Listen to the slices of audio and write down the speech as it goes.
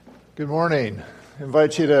Good morning. I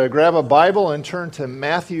invite you to grab a Bible and turn to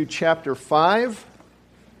Matthew chapter 5.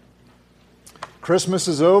 Christmas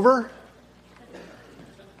is over,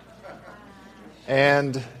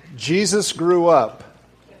 and Jesus grew up,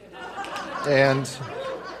 and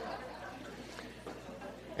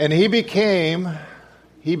he became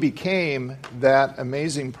that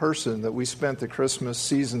amazing person that we spent the Christmas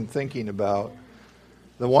season thinking about.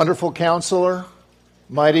 The wonderful Counselor,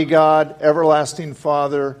 mighty God, everlasting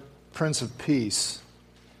Father, Prince of Peace.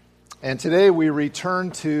 And today we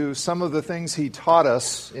return to some of the things he taught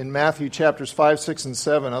us in Matthew chapters 5, 6, and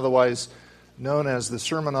 7, otherwise known as the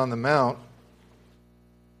Sermon on the Mount.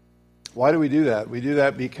 Why do we do that? We do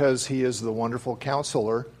that because he is the wonderful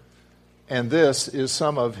Counselor, and this is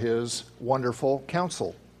some of his wonderful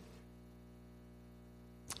counsel.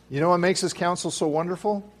 You know what makes his counsel so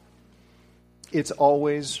wonderful? It's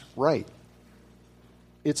always right.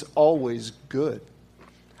 It's always good.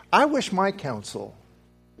 I wish my counsel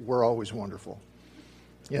were always wonderful.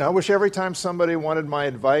 You know, I wish every time somebody wanted my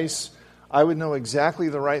advice, I would know exactly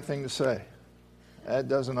the right thing to say. That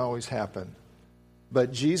doesn't always happen.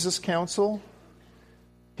 But Jesus' counsel,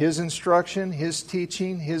 his instruction, his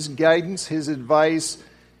teaching, his guidance, his advice,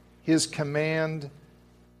 his command,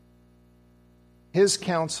 his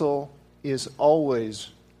counsel is always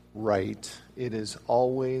right. It is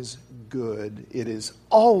always good. It is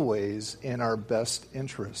always in our best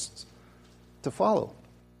interests to follow.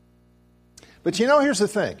 But you know, here's the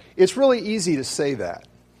thing. It's really easy to say that.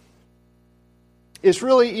 It's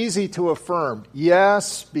really easy to affirm,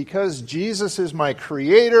 yes, because Jesus is my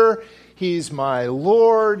Creator, He's my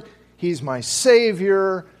Lord, He's my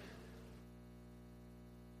Savior.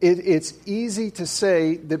 It's easy to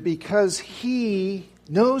say that because He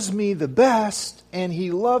knows me the best and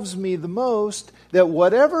He loves me the most, that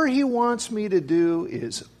whatever He wants me to do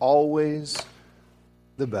is always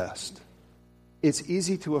the best. It's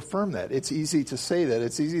easy to affirm that. It's easy to say that.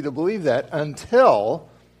 It's easy to believe that until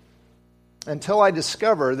I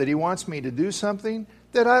discover that He wants me to do something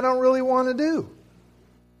that I don't really want to do.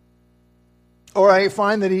 Or I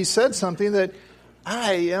find that He said something that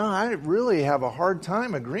I really have a hard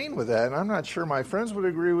time agreeing with that, and I'm not sure my friends would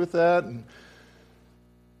agree with that. And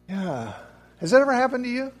yeah. Has that ever happened to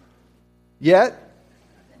you? Yet?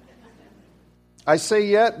 I say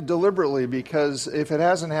yet deliberately because if it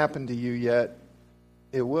hasn't happened to you yet,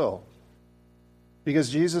 it will. Because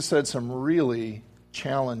Jesus said some really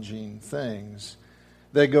challenging things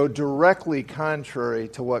that go directly contrary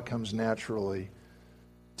to what comes naturally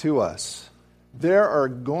to us. There are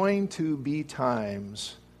going to be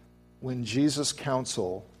times when Jesus'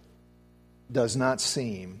 counsel does not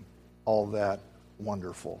seem all that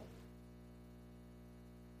wonderful.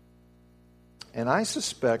 And I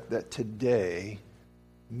suspect that today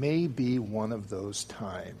may be one of those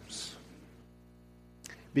times.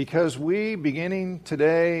 Because we, beginning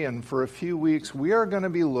today and for a few weeks, we are going to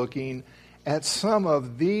be looking at some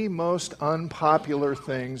of the most unpopular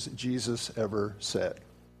things Jesus ever said.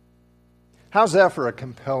 How's that for a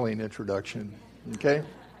compelling introduction? Okay?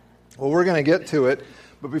 Well, we're going to get to it.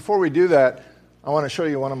 But before we do that, I want to show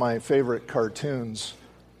you one of my favorite cartoons.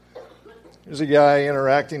 There's a guy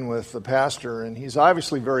interacting with the pastor, and he's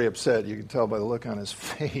obviously very upset. You can tell by the look on his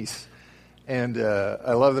face. And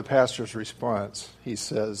I love the pastor's response. He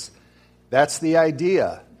says, "That's the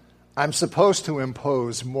idea. I'm supposed to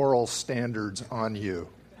impose moral standards on you."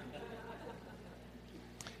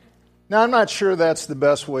 Now, I'm not sure that's the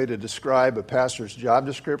best way to describe a pastor's job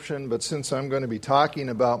description, but since I'm going to be talking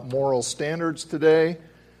about moral standards today,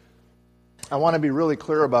 I want to be really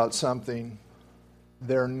clear about something.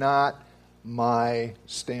 They're not my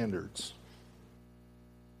standards,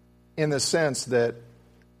 in the sense that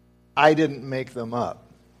I didn't make them up.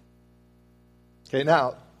 Okay,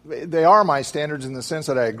 now, they are my standards in the sense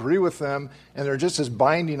that I agree with them, and they're just as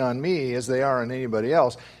binding on me as they are on anybody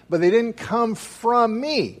else, but they didn't come from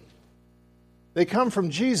me. They come from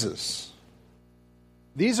Jesus.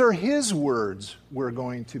 These are His words we're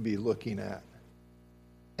going to be looking at.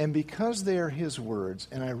 And because they are His words,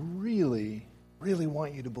 and I really, really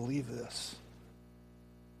want you to believe this,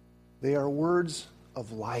 they are words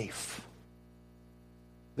of life.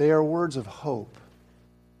 They are words of hope.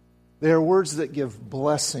 They are words that give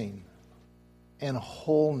blessing and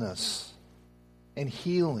wholeness and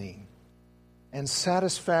healing and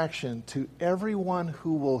satisfaction to everyone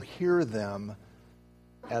who will hear them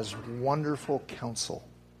as wonderful counsel.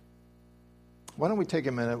 Why don't we take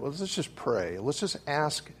a minute? Let's just pray. Let's just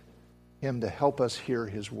ask Him to help us hear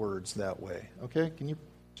His words that way. Okay? Can you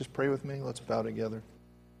just pray with me? Let's bow together.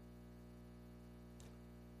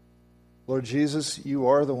 Lord Jesus, You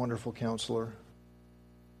are the wonderful Counselor.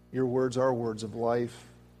 Your words are words of life.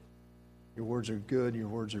 Your words are good. Your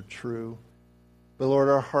words are true. But Lord,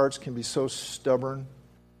 our hearts can be so stubborn,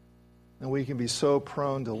 and we can be so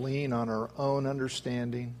prone to lean on our own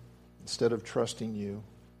understanding instead of trusting you.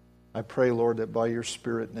 I pray, Lord, that by your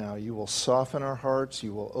Spirit now, you will soften our hearts,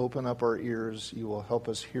 you will open up our ears, you will help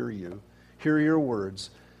us hear you, hear your words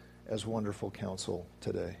as wonderful counsel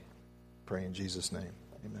today. Pray in Jesus' name.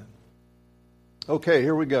 Amen. Okay,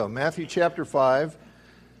 here we go. Matthew chapter 5,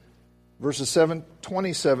 verses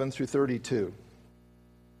 27 through 32.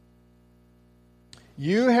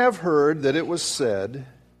 You have heard that it was said,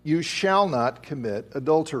 you shall not commit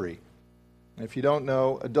adultery. If you don't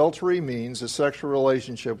know, adultery means a sexual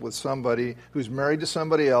relationship with somebody who's married to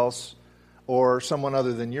somebody else or someone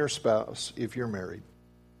other than your spouse if you're married.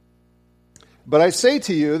 But I say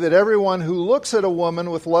to you that everyone who looks at a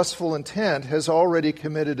woman with lustful intent has already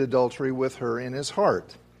committed adultery with her in his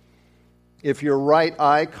heart. If your right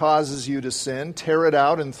eye causes you to sin, tear it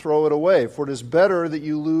out and throw it away, for it is better that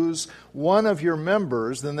you lose one of your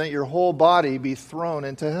members than that your whole body be thrown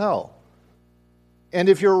into hell. And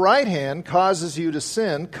if your right hand causes you to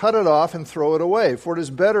sin, cut it off and throw it away, for it is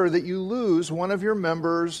better that you lose one of your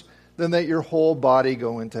members than that your whole body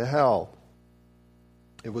go into hell.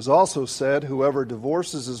 It was also said, whoever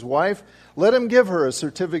divorces his wife, let him give her a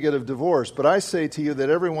certificate of divorce. But I say to you that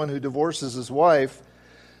everyone who divorces his wife,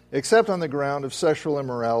 except on the ground of sexual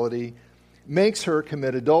immorality, makes her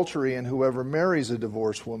commit adultery, and whoever marries a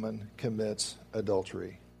divorced woman commits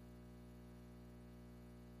adultery.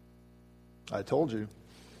 I told you.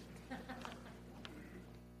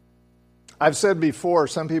 I've said before,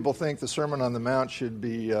 some people think the Sermon on the Mount should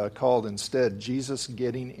be called instead, Jesus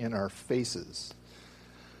Getting in Our Faces.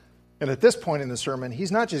 And at this point in the sermon,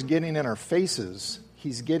 he's not just getting in our faces,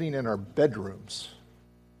 he's getting in our bedrooms.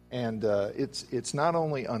 And it's not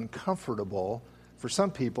only uncomfortable, for some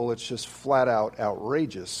people it's just flat out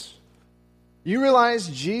outrageous. You realize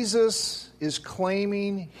Jesus is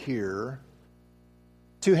claiming here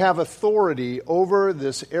to have authority over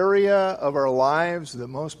this area of our lives that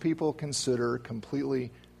most people consider completely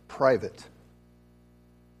private.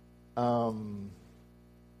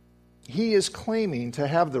 He is claiming to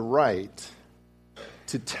have the right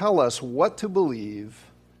to tell us what to believe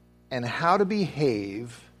and how to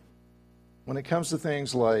behave when it comes to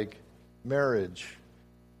things like marriage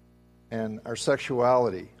and our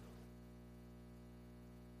sexuality.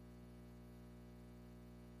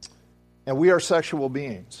 And we are sexual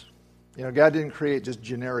beings. You know, God didn't create just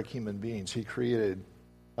generic human beings. He created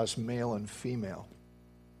us male and female.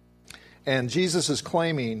 And Jesus is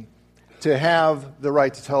claiming to have the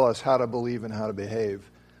right to tell us how to believe and how to behave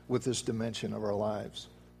with this dimension of our lives.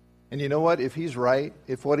 And you know what? If he's right,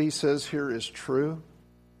 if what he says here is true,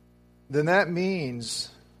 then that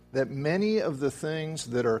means that many of the things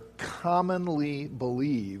that are commonly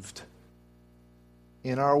believed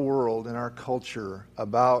in our world, in our culture,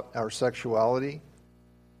 about our sexuality,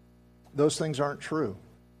 those things aren't true.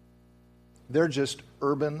 They're just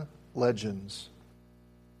urban legends.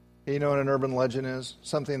 You know what an urban legend is?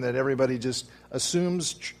 Something that everybody just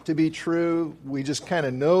assumes to be true. We just kind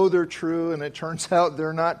of know they're true, and it turns out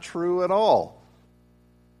they're not true at all.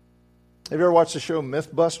 Have you ever watched the show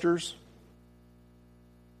Mythbusters?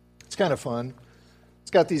 It's kind of fun.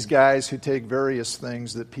 It's got these guys who take various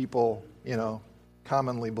things that people,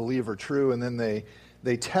 commonly believe are true, and then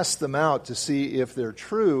they test them out to see if they're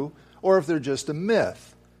true or if they're just a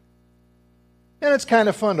myth. And it's kind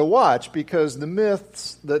of fun to watch because the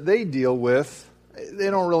myths that they deal with, they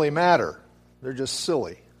don't really matter. They're just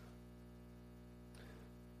silly.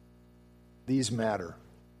 These matter.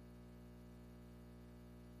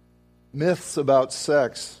 Myths about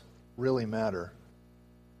sex really matter.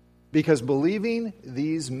 Because believing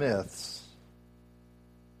these myths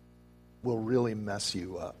will really mess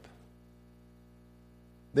you up.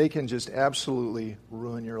 They can just absolutely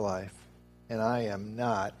ruin your life. And I am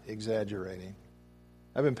not exaggerating.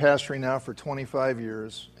 I've been pastoring now for 25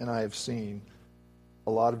 years, and I have seen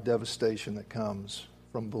a lot of devastation that comes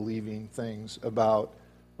from believing things about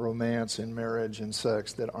romance and marriage and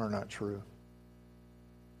sex that are not true.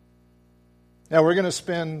 Now, we're going to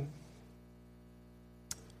spend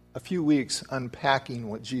a few weeks unpacking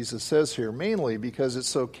what Jesus says here, mainly because it's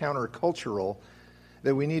so countercultural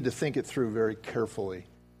that we need to think it through very carefully.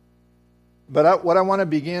 But what I want to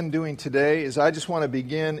begin doing today is I just want to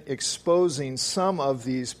begin exposing some of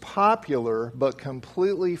these popular but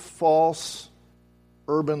completely false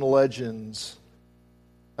urban legends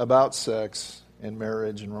about sex and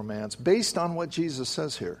marriage and romance based on what Jesus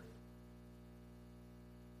says here.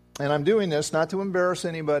 And I'm doing this not to embarrass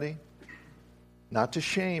anybody, not to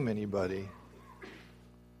shame anybody,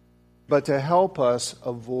 but to help us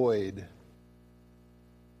avoid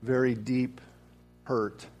very deep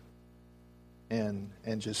hurt and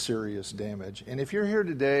just serious damage. And if you're here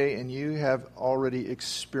today and you have already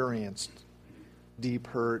experienced deep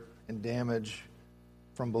hurt and damage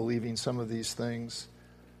from believing some of these things,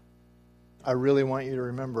 I really want you to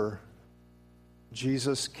remember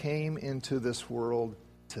Jesus came into this world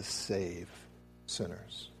to save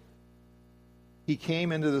sinners. He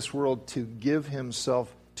came into this world to give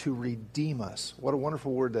himself to redeem us. What a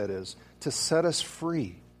wonderful word that is. To set us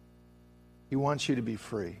free. He wants you to be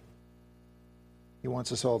free. He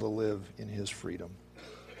wants us all to live in his freedom.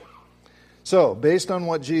 So, based on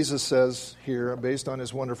what Jesus says here, based on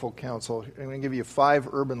his wonderful counsel, I'm going to give you 5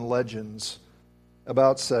 urban legends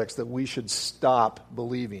about sex that we should stop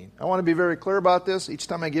believing. I want to be very clear about this. Each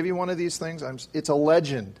time I give you one of these things, it's a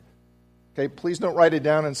legend. Okay, please don't write it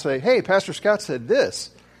down and say, hey, Pastor Scott said this.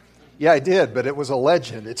 Yeah, I did, but it was a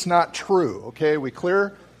legend. It's not true. Okay, we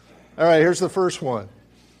clear? All right, here's the first one.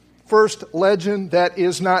 First legend that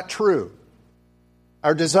is not true.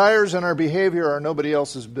 Our desires and our behavior are nobody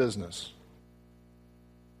else's business.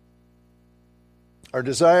 Our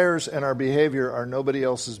desires and our behavior are nobody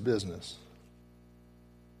else's business.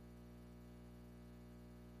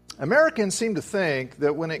 Americans seem to think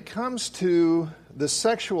that when it comes to the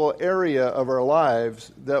sexual area of our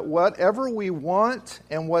lives, that whatever we want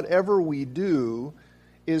and whatever we do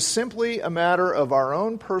is simply a matter of our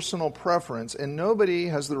own personal preference, and nobody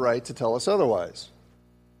has the right to tell us otherwise.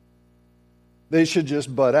 They should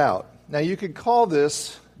just butt out. Now, you could call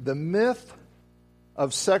this the myth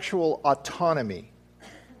of sexual autonomy.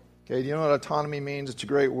 Okay, do you know what autonomy means? It's a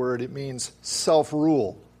great word. It means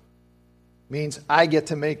self-rule. It means I get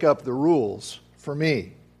to make up the rules for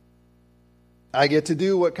me. I get to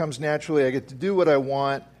do what comes naturally. I get to do what I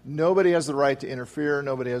want. Nobody has the right to interfere.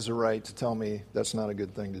 Nobody has the right to tell me that's not a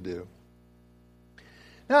good thing to do.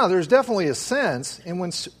 Now, there's definitely a sense in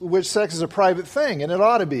which sex is a private thing, and it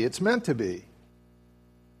ought to be. It's meant to be.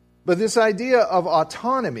 But this idea of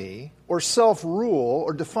autonomy or self-rule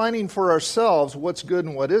or defining for ourselves what's good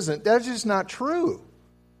and what isn't, that's just not true.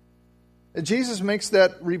 Jesus makes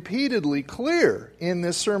that repeatedly clear in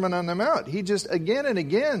this Sermon on the Mount. He just again and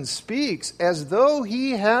again speaks as though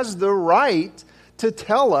he has the right to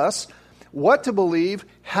tell us what to believe,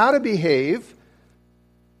 how to behave.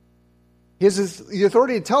 He has the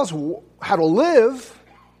authority to tell us how to live,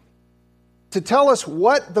 to tell us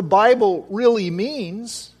what the Bible really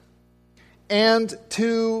means, and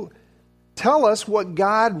to tell us what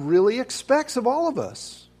God really expects of all of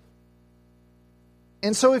us.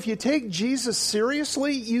 And so if you take Jesus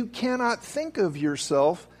seriously, you cannot think of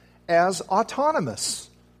yourself as autonomous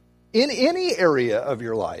in any area of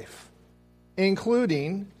your life,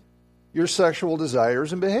 including your sexual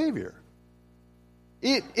desires and behavior.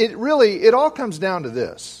 It all comes down to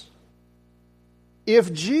this.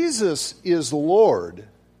 If Jesus is Lord,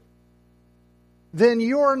 then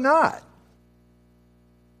you're not.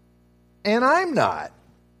 And I'm not.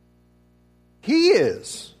 He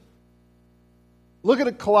is. Look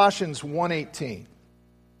at Colossians 1:18.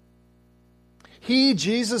 He,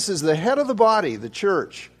 Jesus, is the head of the body, the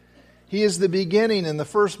church. He is the beginning and the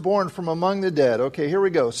firstborn from among the dead. Okay, here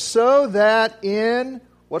we go. So that in,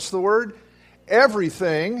 what's the word?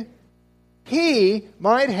 Everything, he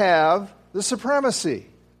might have the supremacy.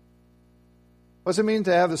 What does it mean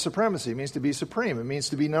to have the supremacy? It means to be supreme. It means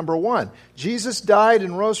to be number one. Jesus died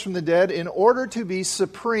and rose from the dead in order to be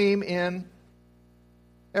supreme in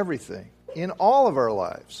everything. In all of our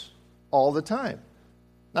lives, all the time.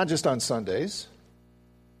 Not just on Sundays,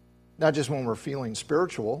 not just when we're feeling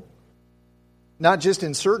spiritual, not just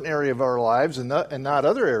in certain area of our lives and not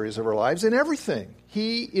other areas of our lives, in everything.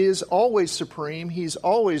 He is always supreme. He's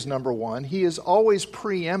always number one. He is always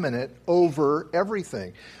preeminent over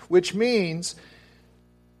everything, which means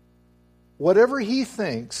whatever he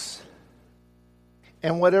thinks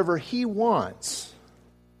and whatever he wants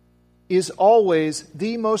is always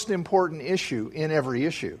the most important issue in every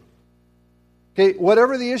issue. Okay,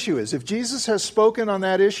 whatever the issue is, if Jesus has spoken on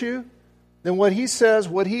that issue, then what he says,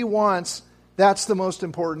 what he wants, that's the most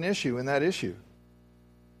important issue in that issue.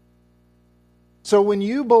 So when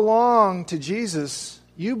you belong to Jesus,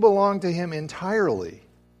 you belong to him entirely.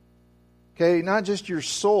 Okay, not just your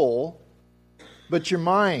soul, but your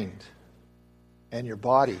mind and your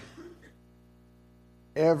body.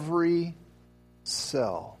 Every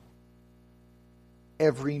cell.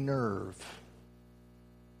 Every nerve,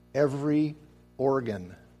 every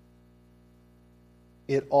organ,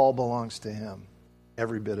 it all belongs to him,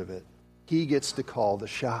 every bit of it. He gets to call the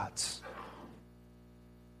shots.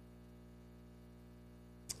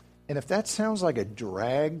 And if that sounds like a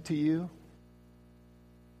drag to you,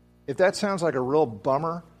 if that sounds like a real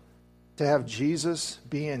bummer to have Jesus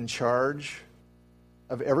be in charge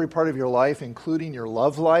of every part of your life, including your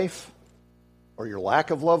love life or your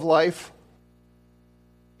lack of love life,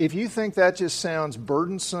 if you think that just sounds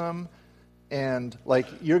burdensome and like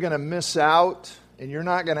you're going to miss out and you're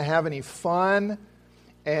not going to have any fun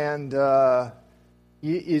and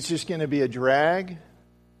it's just going to be a drag,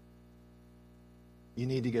 you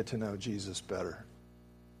need to get to know Jesus better.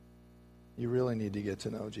 You really need to get to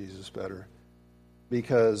know Jesus better,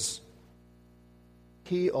 because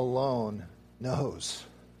He alone knows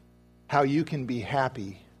how you can be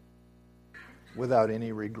happy without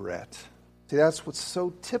any regret. See, that's what's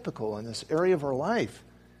so typical in this area of our life.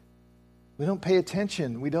 We don't pay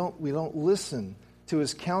attention. We don't listen to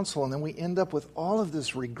His counsel, and then we end up with all of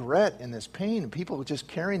this regret and this pain, and people just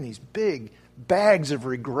carrying these big bags of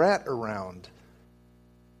regret around.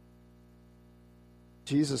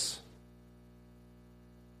 Jesus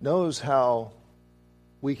knows how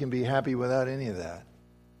we can be happy without any of that.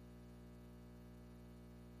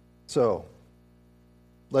 So,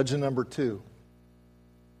 legend number 2.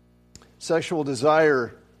 Sexual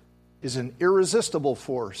desire is an irresistible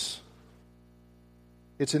force.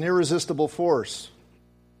 It's an irresistible force.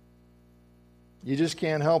 You just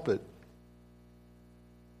can't help it.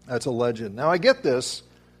 That's a legend. Now, I get this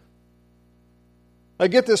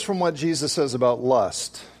from what Jesus says about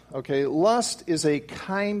lust. Okay, lust is a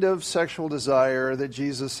kind of sexual desire that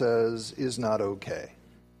Jesus says is not okay.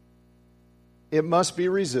 It must be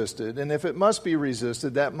resisted, and if it must be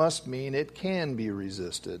resisted, that must mean it can be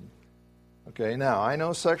resisted. Okay, now, I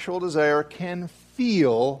know sexual desire can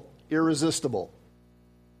feel irresistible,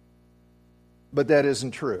 but that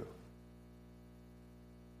isn't true.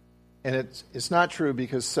 And it's not true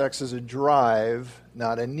because sex is a drive,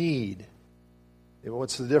 not a need.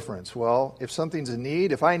 What's the difference? Well, if something's a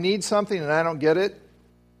need, if I need something and I don't get it,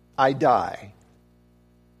 I die.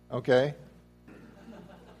 Okay?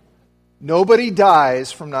 Nobody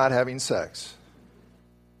dies from not having sex.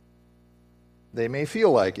 They may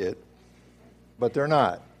feel like it, but they're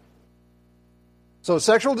not. So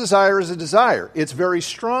sexual desire is a desire. It's very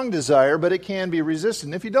strong desire, but it can be resisted.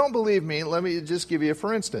 And if you don't believe me, let me just give you a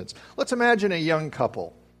for instance. Let's imagine a young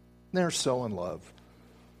couple. They're so in love.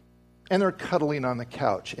 And they're cuddling on the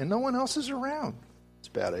couch, and no one else is around. It's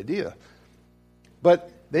a bad idea.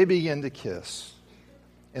 But they begin to kiss,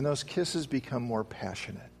 and those kisses become more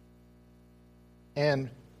passionate. And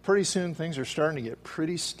pretty soon things are starting to get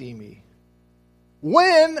pretty steamy.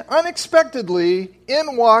 When, unexpectedly,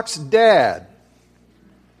 in walks Dad,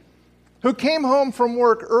 who came home from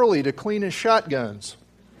work early to clean his shotguns.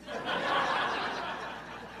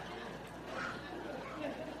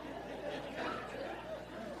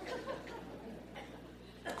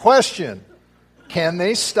 Question, can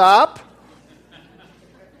they stop?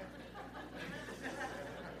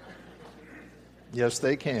 Yes,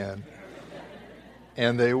 they can.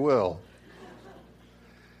 And they will.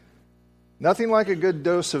 Nothing like a good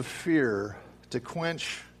dose of fear to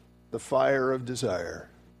quench the fire of desire.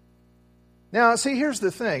 Now, see, here's the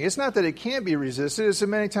thing. It's not that it can't be resisted. It's that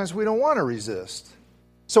many times we don't want to resist.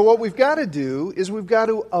 So what we've got to do is we've got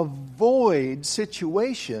to avoid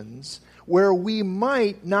situations where we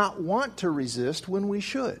might not want to resist when we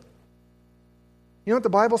should. You know what the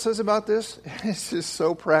Bible says about this? It's just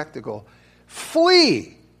so practical.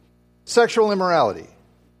 Flee sexual immorality.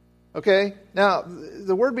 Okay? Now,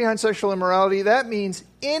 the word behind sexual immorality, that means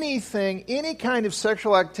anything, any kind of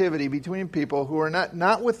sexual activity between people who are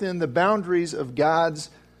not within the boundaries of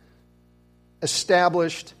God's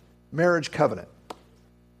established marriage covenant.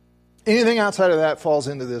 Anything outside of that falls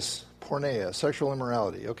into this porneia, sexual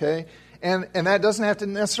immorality, okay? And that doesn't have to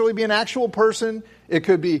necessarily be an actual person. It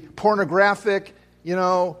could be pornographic,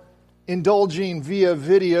 indulging via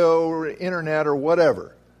video or internet or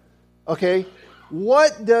whatever. Okay?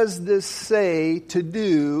 What does this say to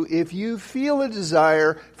do if you feel a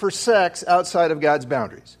desire for sex outside of God's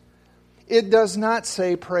boundaries? It does not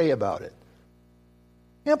say pray about it.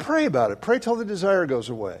 Pray about it. Pray till the desire goes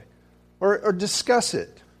away. Or discuss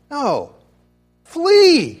it. No.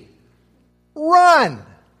 Flee. Run.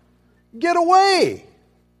 Get away.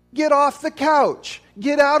 Get off the couch.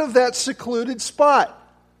 Get out of that secluded spot.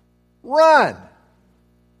 Run.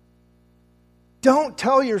 Don't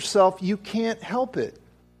tell yourself you can't help it.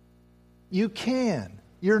 You can.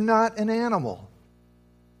 You're not an animal.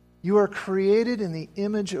 You are created in the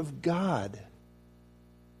image of God.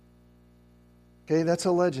 Okay, that's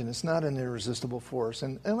a legend. It's not an irresistible force.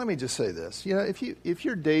 And let me just say this. If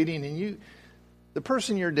you're dating and the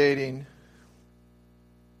person you're dating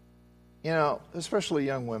especially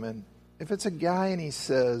young women, if it's a guy and he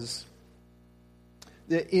says,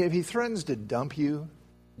 that if he threatens to dump you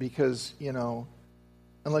because,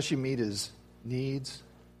 unless you meet his needs,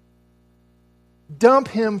 dump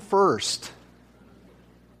him first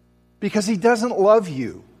because he doesn't love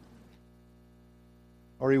you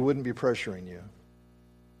or he wouldn't be pressuring you.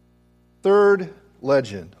 Third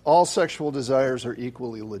legend, all sexual desires are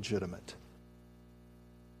equally legitimate.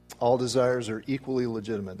 All desires are equally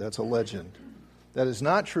legitimate. That's a legend. That is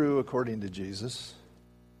not true according to Jesus.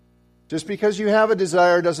 Just because you have a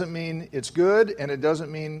desire doesn't mean it's good, and it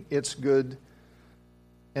doesn't mean it's good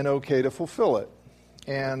and okay to fulfill it.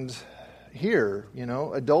 And here,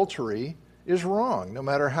 adultery is wrong, no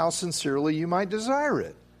matter how sincerely you might desire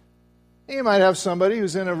it. You might have somebody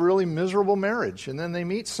who's in a really miserable marriage, and then they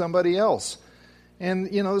meet somebody else. And,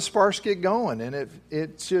 the sparks get going, and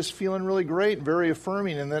it's just feeling really great and very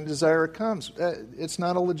affirming, and then desire comes. It's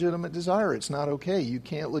not a legitimate desire. It's not okay. You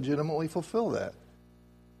can't legitimately fulfill that.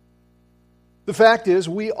 The fact is,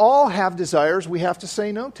 we all have desires we have to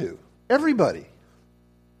say no to. Everybody.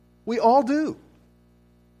 We all do.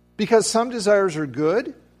 Because some desires are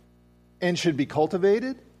good and should be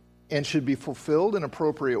cultivated and should be fulfilled in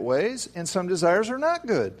appropriate ways, and some desires are not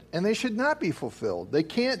good and they should not be fulfilled. They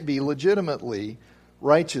can't be legitimately,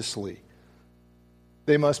 righteously.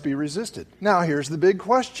 They must be resisted. Now, here's the big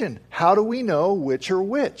question. How do we know which are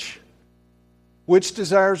which? Which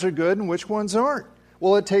desires are good and which ones aren't?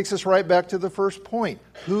 Well, it takes us right back to the first point.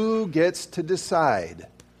 Who gets to decide?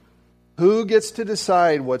 Who gets to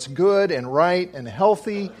decide what's good and right and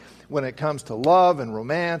healthy when it comes to love and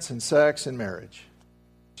romance and sex and marriage?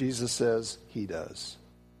 Jesus says He does.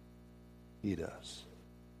 He does.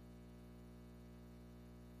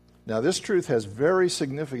 Now, this truth has very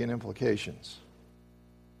significant implications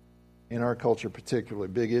in our culture, particularly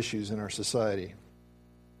big issues in our society,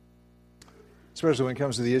 especially when it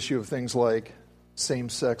comes to the issue of things like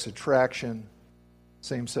same-sex attraction,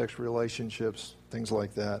 same-sex relationships, things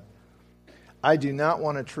like that. I do not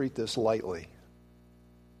want to treat this lightly.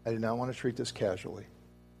 I do not want to treat this casually.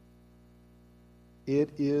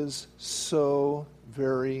 It is so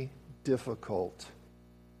very difficult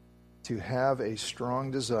to have a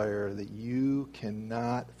strong desire that you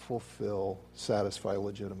cannot satisfy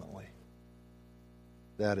legitimately.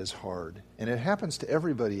 That is hard. And it happens to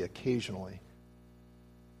everybody occasionally.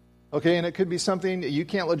 Okay, and it could be something that you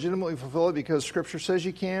can't legitimately fulfill it because Scripture says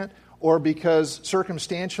you can't, or because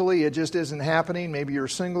circumstantially it just isn't happening. Maybe you're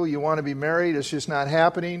single, you want to be married, it's just not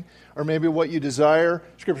happening. Or maybe what you desire,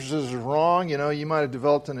 Scripture says is wrong. You might have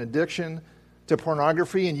developed an addiction to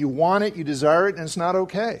pornography and you want it, you desire it, and it's not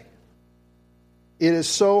okay. It is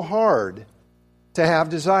so hard to have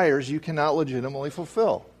desires you cannot legitimately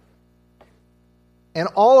fulfill. And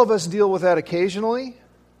all of us deal with that occasionally,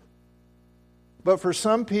 but for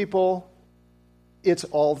some people, it's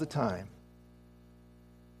all the time.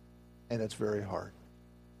 And it's very hard.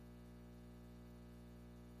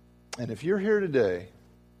 And if you're here today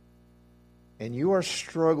and you are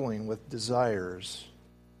struggling with desires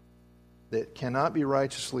that cannot be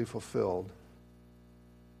righteously fulfilled,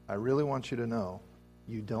 I really want you to know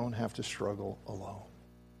you don't have to struggle alone.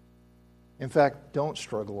 In fact, don't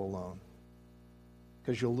struggle alone,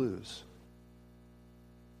 because you'll lose.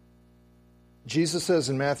 Jesus says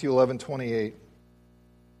in Matthew 11:28,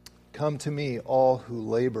 "Come to me, all who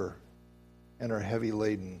labor and are heavy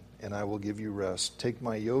laden, and I will give you rest. Take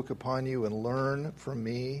my yoke upon you and learn from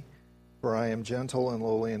me, for I am gentle and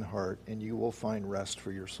lowly in heart, and you will find rest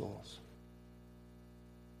for your souls."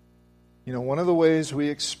 One of the ways we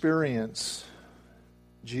experience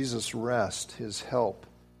Jesus' rest, His help,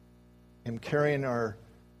 Him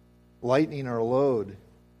lightening our load,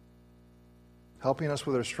 helping us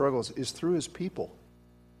with our struggles, is through His people.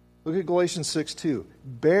 Look at Galatians 6:2.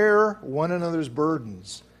 Bear one another's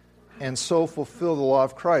burdens and so fulfill the law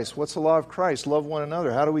of Christ. What's the law of Christ? Love one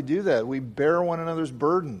another. How do we do that? We bear one another's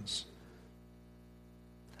burdens.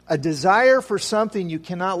 A desire for something you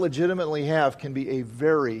cannot legitimately have can be a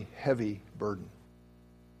very heavy burden.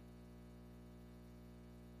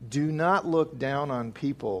 Do not look down on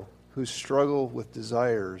people who struggle with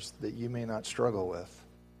desires that you may not struggle with.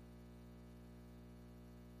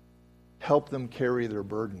 Help them carry their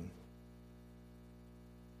burden.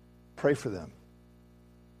 Pray for them.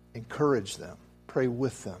 Encourage them. Pray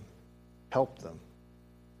with them. Help them.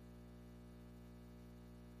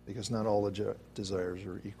 Because not all desires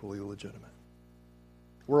are equally legitimate.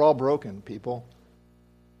 We're all broken, people.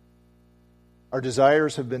 Our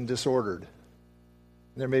desires have been disordered.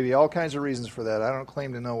 There may be all kinds of reasons for that. I don't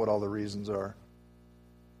claim to know what all the reasons are.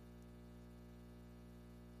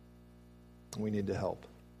 We need to help.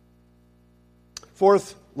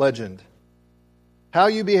 Fourth legend. How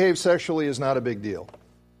you behave sexually is not a big deal.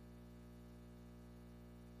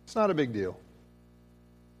 It's not a big deal.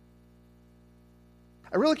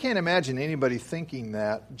 I really can't imagine anybody thinking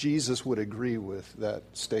that Jesus would agree with that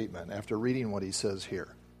statement after reading what he says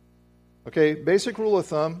here. Okay, basic rule of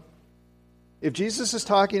thumb. If Jesus is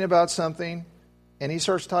talking about something and he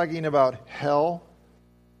starts talking about hell,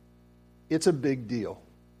 it's a big deal.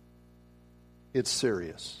 It's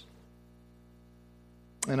serious.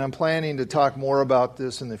 And I'm planning to talk more about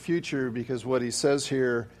this in the future because what he says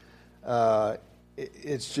here, it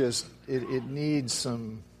needs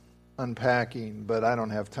some unpacking, but I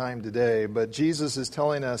don't have time today. But Jesus is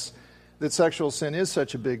telling us that sexual sin is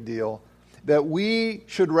such a big deal that we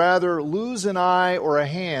should rather lose an eye or a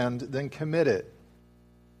hand than commit it.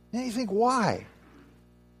 And you think, why?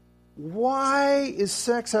 Why is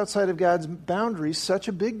sex outside of God's boundaries such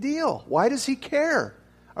a big deal? Why does he care?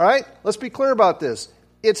 All right, let's be clear about this.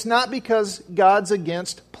 It's not because God's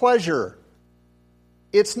against pleasure.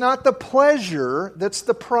 It's not the pleasure that's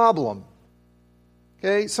the problem.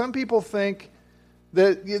 Okay, some people think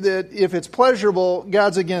that if it's pleasurable,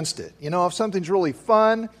 God's against it. You know, if something's really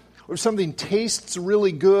fun, or if something tastes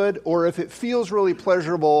really good, or if it feels really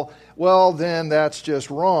pleasurable, well, then that's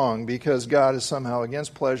just wrong because God is somehow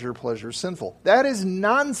against pleasure. Pleasure is sinful. That is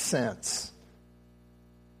nonsense.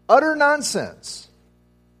 Utter nonsense.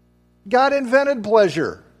 God invented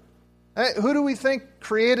pleasure. Who do we think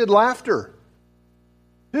created laughter?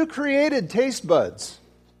 Who created taste buds?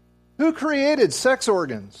 Who created sex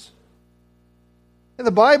organs? And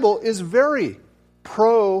the Bible is very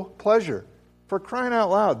pro-pleasure. For crying out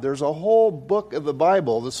loud, there's a whole book of the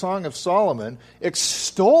Bible, the Song of Solomon,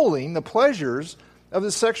 extolling the pleasures of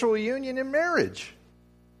the sexual union in marriage.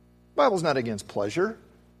 The Bible's not against pleasure.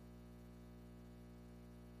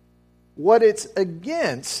 What it's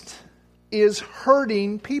against is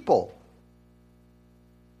hurting people,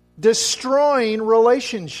 destroying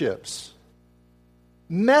relationships,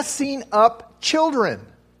 messing up children.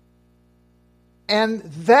 And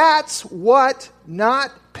that's what not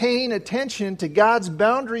paying attention to God's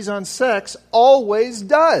boundaries on sex always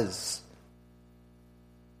does.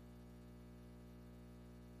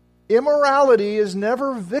 Immorality is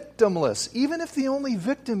never victimless, even if the only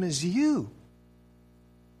victim is you.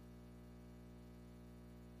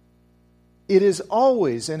 It is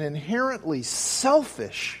always an inherently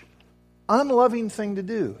selfish, unloving thing to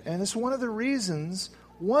do. And it's one of the reasons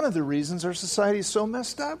our society is so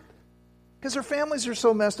messed up. Because our families are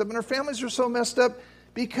so messed up, and our families are so messed up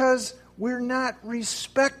because we're not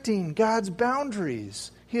respecting God's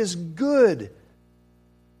boundaries, His good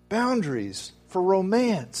boundaries for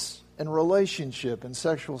romance and relationship and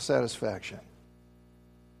sexual satisfaction.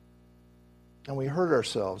 And we hurt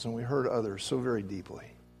ourselves and we hurt others so very deeply.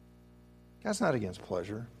 God's not against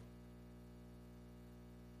pleasure.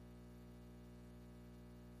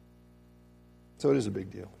 So it is a big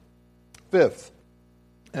deal. Fifth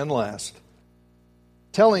and last,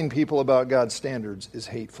 telling people about God's standards is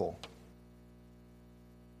hateful.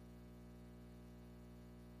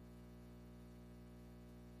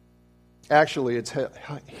 Actually, it's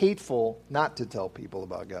hateful not to tell people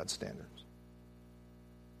about God's standards.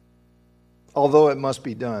 Although it must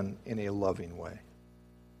be done in a loving way.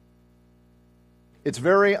 It's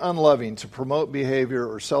very unloving to promote behavior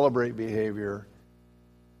or celebrate behavior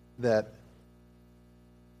that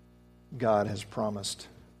God has promised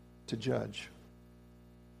to judge.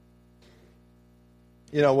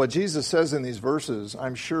 You know, what Jesus says in these verses,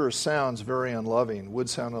 I'm sure sounds very unloving,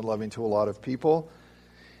 would sound unloving to a lot of people.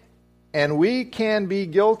 And we can be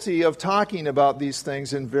guilty of talking about these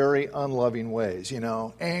things in very unloving ways. You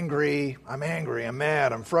know, I'm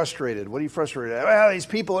mad, I'm frustrated. What are you frustrated at? Well, these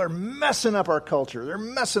people are messing up our culture. They're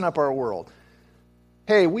messing up our world.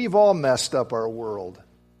 Hey, we've all messed up our world.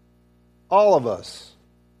 All of us.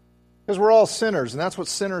 Because we're all sinners, and that's what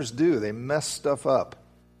sinners do. They mess stuff up.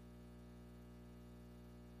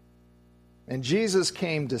 And Jesus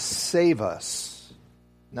came to save us,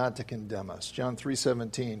 not to condemn us. John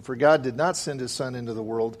 3:17, for God did not send His Son into the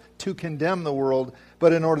world to condemn the world,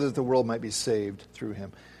 but in order that the world might be saved through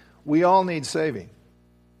Him. We all need saving.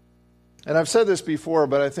 And I've said this before,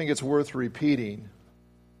 but I think it's worth repeating.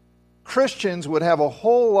 Christians would have a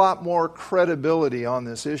whole lot more credibility on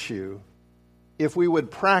this issue if we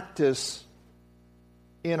would practice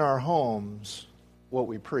in our homes what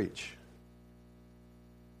we preach.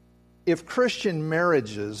 If Christian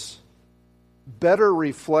marriages better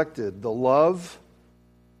reflected the love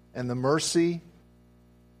and the mercy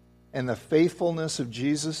and the faithfulness of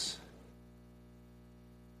Jesus,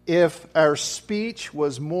 if our speech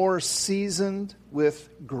was more seasoned with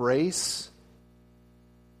grace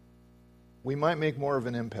we might make more of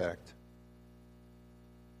an impact.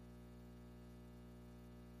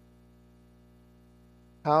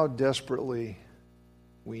 How desperately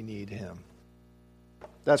we need him.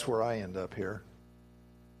 That's where I end up here.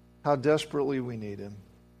 How desperately we need him.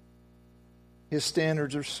 His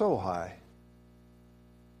standards are so high.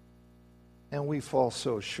 And we fall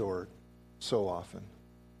so short so often.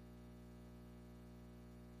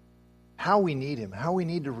 How we need him. How we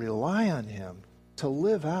need to rely on him to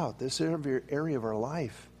live out this area of our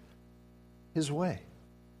life his way.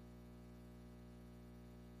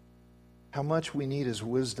 How much we need his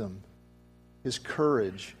wisdom, his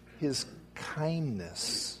courage, his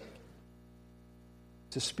kindness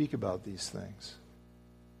to speak about these things.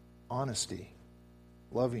 Honesty,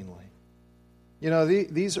 lovingly. You know,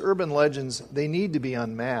 these urban legends, they need to be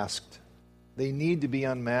unmasked. They need to be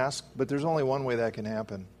unmasked, but there's only one way that can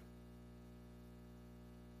happen.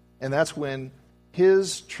 And that's when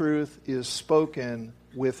his truth is spoken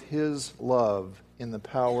with his love in the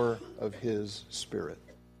power of his Spirit.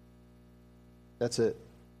 That's it.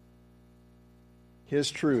 His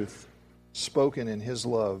truth spoken in his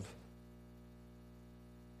love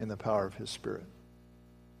in the power of his Spirit.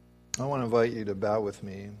 I want to invite you to bow with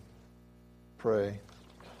me and pray.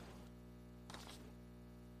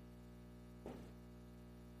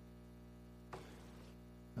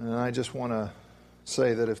 And I just want to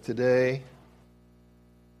say that if today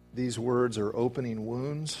these words are opening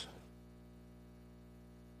wounds,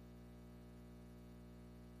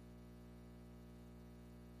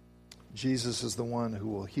 Jesus is the one who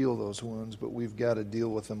will heal those wounds, but we've got to deal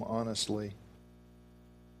with them honestly.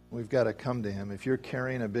 We've got to come to him. If you're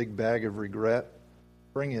carrying a big bag of regret,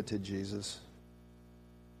 bring it to Jesus.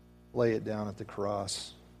 Lay it down at the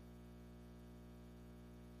cross.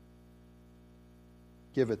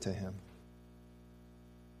 Give it to him.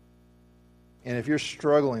 And if you're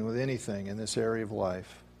struggling with anything in this area of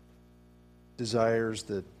life, desires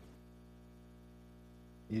that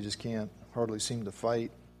you just can't hardly seem to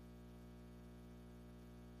fight,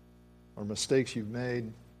 or mistakes you've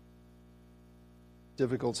made,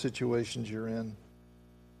 difficult situations you're in,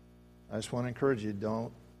 I just want to encourage you,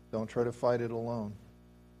 don't try to fight it alone.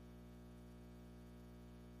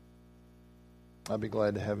 I'd be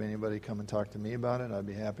glad to have anybody come and talk to me about it. I'd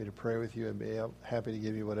be happy to pray with you. I'd be happy to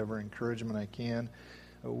give you whatever encouragement I can.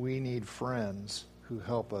 We need friends who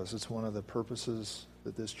help us. It's one of the purposes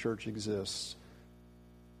that this church exists,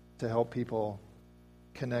 to help people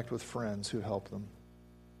connect with friends who help them.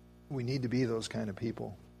 We need to be those kind of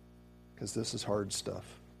people, because this is hard stuff.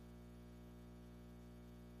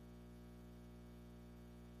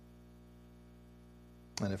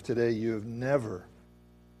 And if today you have never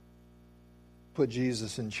put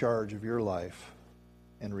Jesus in charge of your life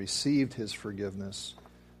and received his forgiveness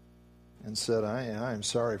and said, I am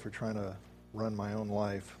sorry for trying to run my own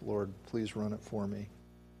life. Lord, please run it for me.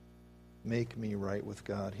 Make me right with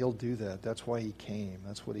God. He'll do that. That's why he came.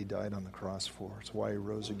 That's what he died on the cross for. It's why he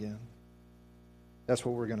rose again. That's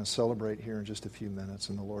what we're going to celebrate here in just a few minutes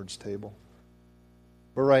in the Lord's table.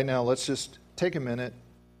 But right now, let's just take a minute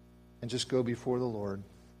and just go before the Lord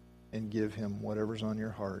and give him whatever's on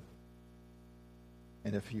your heart.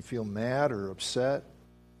 And if you feel mad or upset,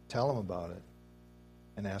 tell him about it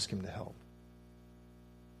and ask him to help.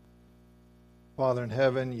 Father in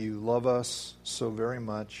heaven, you love us so very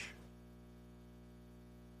much.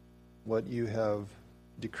 What you have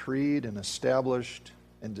decreed and established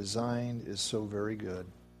and designed is so very good.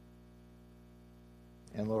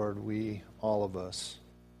 And Lord, we, all of us,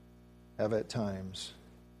 have at times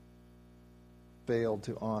failed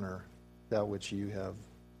to honor that which you have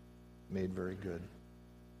made very good.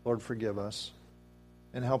 Lord, forgive us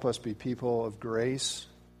and help us be people of grace,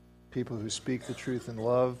 people who speak the truth in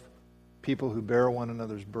love, people who bear one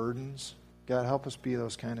another's burdens. God, help us be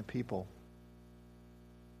those kind of people.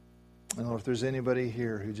 And Lord, if there's anybody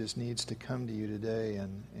here who just needs to come to you today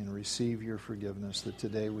and receive your forgiveness, that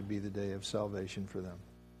today would be the day of salvation for them.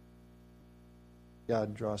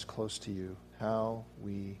 God, draw us close to you. How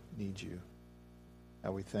we need you.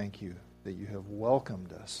 How we thank you that you have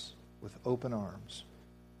welcomed us with open arms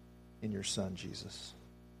in your Son, Jesus.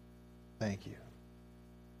 Thank you.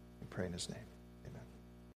 We pray in his name.